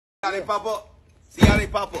See how they pop up? See how they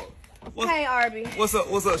pop up? Hey, Arby. What's up,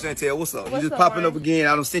 Chantel? What's up? What's you just up, popping Ryan? up again.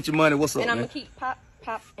 I done sent you money. What's up, And I'm man? going to keep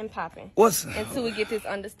popping What's until we get this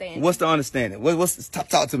understanding. What's the understanding? What's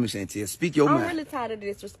talk to me, Chantel. Speak your mind. I'm really tired of the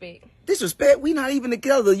disrespect. Disrespect? We not even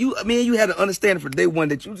together. Me and you had an understanding for day one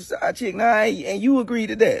that you just chick, and you agreed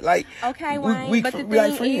to that. Like, okay, Wayne, but the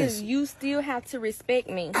thing is, you still have to respect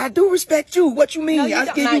me. I do respect you. What you mean? No, you I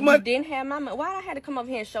don't. gave No, you money. You didn't have my money. Why'd I have to come over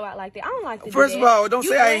here and show out like that? I don't like to First do of that. all, don't You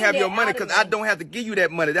say I ain't have bring your that money out of because I me. don't have to give you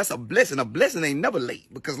that money. That's a blessing. A blessing ain't never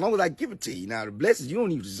late because as long as I give it to you. Now, the blessings, you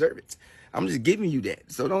don't even deserve it. I'm just giving you that.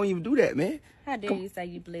 So don't even do that, man. How dare you say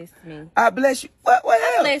you blessed me? I bless you. What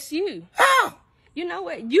I else? bless you. How? You know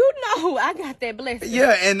what? You know I got that blessing.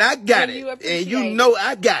 Yeah, and I got And it. you appreciate And you know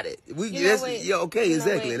I got it. You know what? Yeah, okay, You know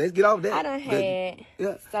exactly. what? Let's get off that. I done had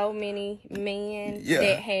Yeah. so many men Yeah.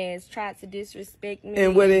 that has tried to disrespect me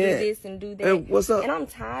And where they do at? this and do that. And what's up? And I'm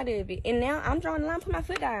tired of it. And now I'm drawing the line, put my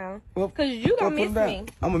foot down. Well, Because you gonna miss me.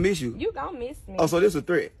 I'm going to miss you. You gonna miss me. Oh, so this a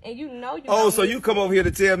threat? And you know you Oh, gonna so miss you come over here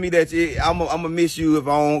to tell me that I'm going to miss you if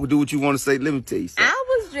I don't do what you want to say. Let me tell you something. I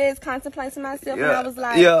was just contemplating to myself and Yeah. I was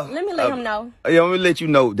like, Yeah. let me let him know. Yeah, let me let you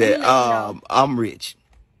know that Let me let you know. I'm rich.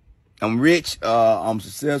 I'm rich. I'm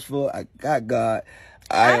successful. I got God.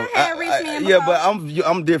 I done had rich men yeah, before. but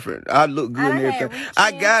I'm different. I look good I and done had everything. rich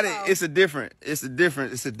I men got it. before. It's a different.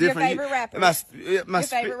 Your favorite rapper. My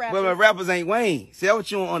favorite well, my rappers ain't Wayne. See, that's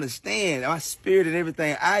what you don't understand. My spirit and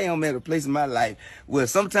everything. I am at a place in my life where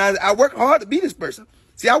sometimes I work hard to be this person.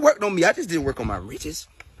 See, I worked on me. I just didn't work on my riches.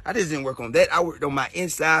 I just didn't work on that. I worked on my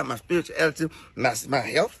inside, my spirituality, my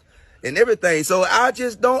health. And everything. So I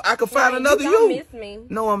just don't. I could find another you. you. Miss me.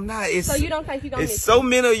 No, I'm not. So you don't think you gonna miss me? It's so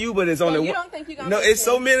many of you, but it's only one. You don't think you gonna No, miss it's me?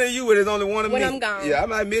 so many of you, but it's only one of me. When I'm gone. Yeah, I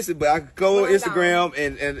might miss it, but I could go on When I'm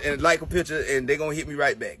Instagram and like a picture, and they gonna hit me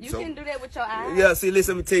right back. You so, can do that with your eyes. yeah, see,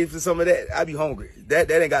 listen, let me tell you some of that. I be hungry. That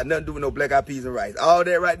ain't got nothing to do with no black eyed peas and rice. All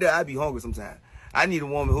that right there, I be hungry sometimes. I need a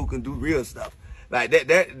woman who can do real stuff. Like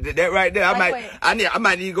that right there. I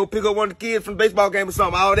might need to go pick up one of the kids from the baseball game or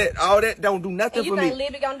something. All that don't do nothing And you for me. think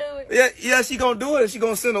Libby gonna do it? Yeah, she gonna do it. She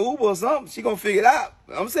gonna send an Uber or something. She gonna figure it out.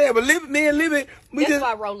 I'm saying, but me and Libby, That's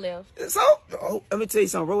why Ro left. So, let me tell you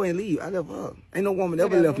something. Ro ain't leave. I left her. Ain't no woman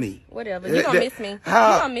ever left me. Whatever. You gonna miss me.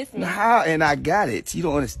 How? You gonna miss me. How? And I got it. You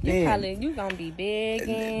don't understand. You gonna be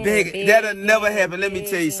begging. That'll never happen. Let me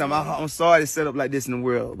tell you something. I'm sorry to set up like this in the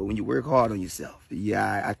world, but when you work hard on yourself,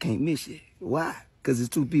 yeah, I can't miss you. Why? Because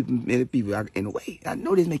it's many people in the way. I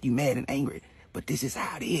know this make you mad and angry, but this is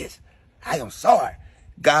how it is. I am sorry.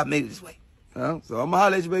 God made it this way. So I'm going to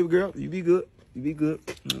holler at you, baby girl. You be good. You be good.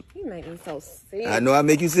 You make me so sick. I know I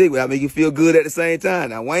make you sick, but I make you feel good at the same time.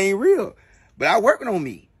 Now, Wayne real, but I working on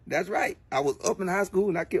me. That's right. I was up in high school,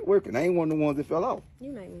 and I kept working. I ain't one of the ones that fell off.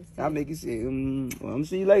 You make me sick. I make you sick. Well, I'm going to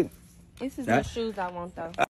see you later. This is the shoes I want, though.